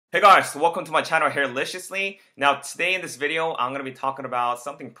Hey guys, welcome to my channel Hairliciously. Now today in this video, I'm going to be talking about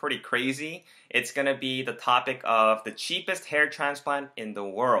something pretty crazy. It's going to be the topic of the cheapest hair transplant in the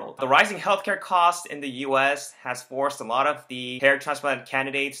world. The rising healthcare costs in the US has forced a lot of the hair transplant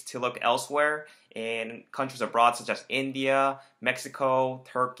candidates to look elsewhere in countries abroad such as India, Mexico,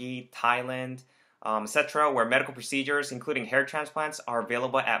 Turkey, Thailand, etc., where medical procedures including hair transplants are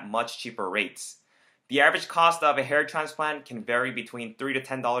available at much cheaper rates. The average cost of a hair transplant can vary between $3 to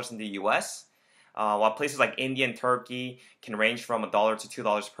 $10 in the US, while places like India and Turkey can range from $1 to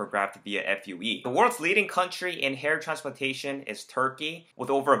 $2 per graft via FUE. The world's leading country in hair transplantation is Turkey, with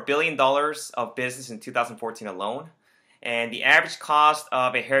over $1 billion of business in 2014 alone. And the average cost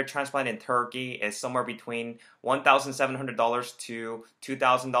of a hair transplant in Turkey is somewhere between $1,700 to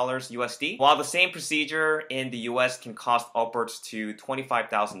 $2,000 USD, while the same procedure in the US can cost upwards to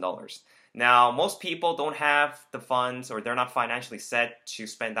 $25,000. Now, most people don't have the funds or they're not financially set to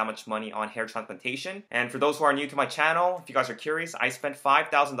spend that much money on hair transplantation. And for those who are new to my channel, if you guys are curious, I spent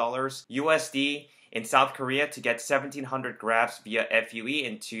 $5,000 USD in South Korea to get 1,700 grafts via FUE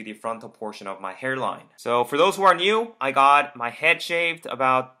into the frontal portion of my hairline. So for those who are new, I got my head shaved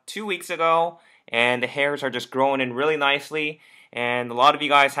about 2 weeks ago and the hairs are just growing in really nicely. And a lot of you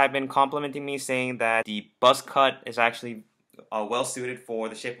guys have been complimenting me saying that the buzz cut is actually well suited for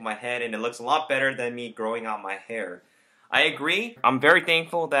the shape of my head and it looks a lot better than me growing out my hair. I agree. I'm very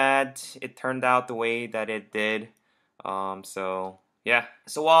thankful that it turned out the way that it did. So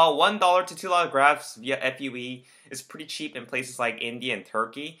while $1 to $2 grafts via FUE is pretty cheap in places like India and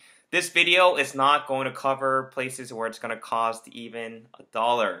Turkey, this video is not going to cover places where it's going to cost even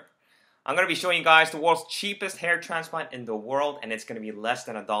 $1. I'm going to be showing you guys the world's cheapest hair transplant in the world, and it's going to be less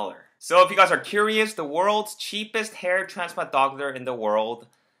than $1. So if you guys are curious, the world's cheapest hair transplant doctor in the world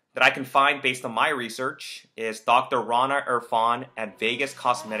that I can find based on my research is Dr. Rana Irfan at Vegas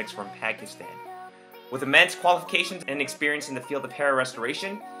Cosmetics from Pakistan. With immense qualifications and experience in the field of hair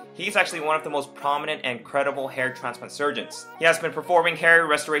restoration, he's actually one of the most prominent and credible hair transplant surgeons. He has been performing hair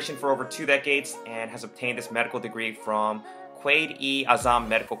restoration for over 2 decades and has obtained this medical degree from Quaid-e-Azam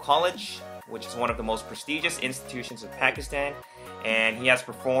Medical College, which is one of the most prestigious institutions in Pakistan, and he has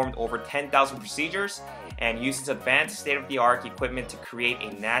performed over 10,000 procedures and uses advanced state-of-the-art equipment to create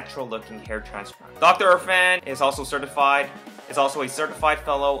a natural-looking hair transplant. Dr. Irfan is also a certified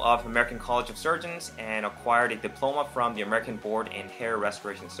fellow of American College of Surgeons and acquired a diploma from the American Board in Hair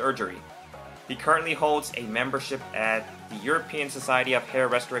Restoration Surgery. He currently holds a membership at the European Society of Hair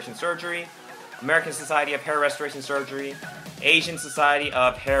Restoration Surgery, American Society of Hair Restoration Surgery, Asian Society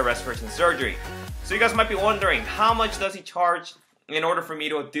of Hair Restoration Surgery. So you guys might be wondering, how much does he charge in order for me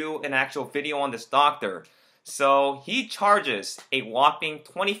to do an actual video on this doctor? So he charges a whopping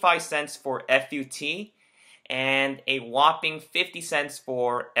 25 cents for FUT and a whopping 50 cents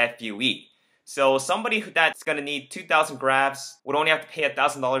for FUE. So somebody that's going to need 2,000 grafts would only have to pay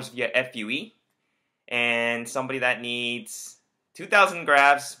 $1,000 via FUE, and somebody that needs 2,000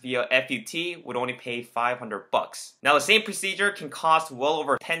 grafts via FUT would only pay $500. Now the same procedure can cost well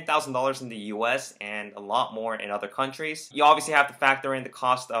over $10,000 in the US and a lot more in other countries. You obviously have to factor in the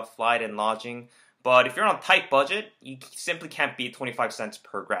cost of flight and lodging, but if you're on a tight budget, you simply can't beat 25 cents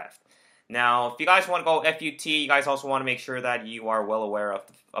per graft. Now if you guys want to go FUT, you guys also want to make sure that you are well aware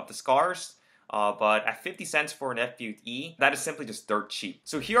of the scars. But at 50 cents for an FUE, that is simply just dirt cheap.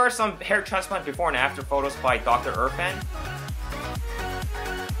 So here are some hair transplant before and after photos by Dr. Irfan.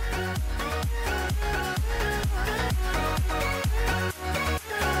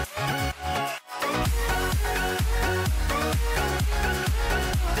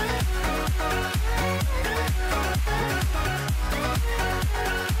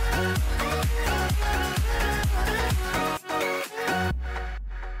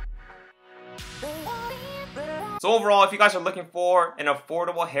 So overall, if you guys are looking for an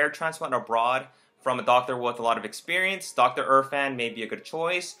affordable hair transplant abroad from a doctor with a lot of experience, Dr. Irfan may be a good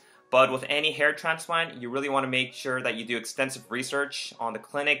choice. But with any hair transplant, you really want to make sure that you do extensive research on the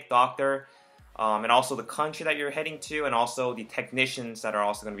clinic, doctor, and also the country that you're heading to, and also the technicians that are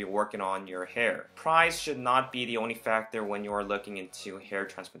also going to be working on your hair. Price should not be the only factor when you are looking into hair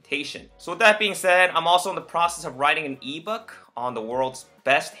transplantation. So with that being said, I'm also in the process of writing an ebook on the world's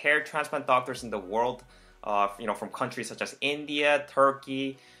best hair transplant doctors in the world. From countries such as India,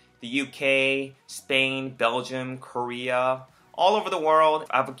 Turkey, the UK, Spain, Belgium, Korea, all over the world.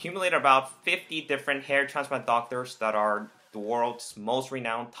 I've accumulated about 50 different hair transplant doctors that are the world's most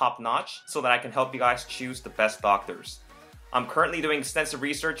renowned, top-notch, so that I can help you guys choose the best doctors. I'm currently doing extensive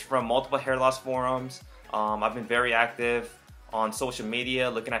research from multiple hair loss forums. I've been very active on social media,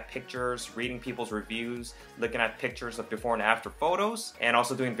 looking at pictures, reading people's reviews, looking at pictures of before and after photos, and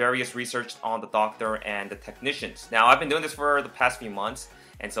also doing various research on the doctor and the technicians. Now, I've been doing this for the past few months,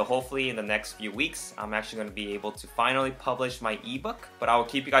 and so hopefully in the next few weeks, I'm actually going to be able to finally publish my ebook, but I will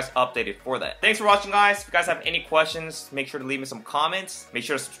keep you guys updated for that. Thanks for watching, guys. If you guys have any questions, make sure to leave me some comments. Make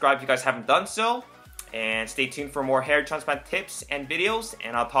sure to subscribe if you guys haven't done so, and stay tuned for more hair transplant tips and videos,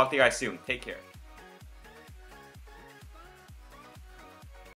 and I'll talk to you guys soon. Take care.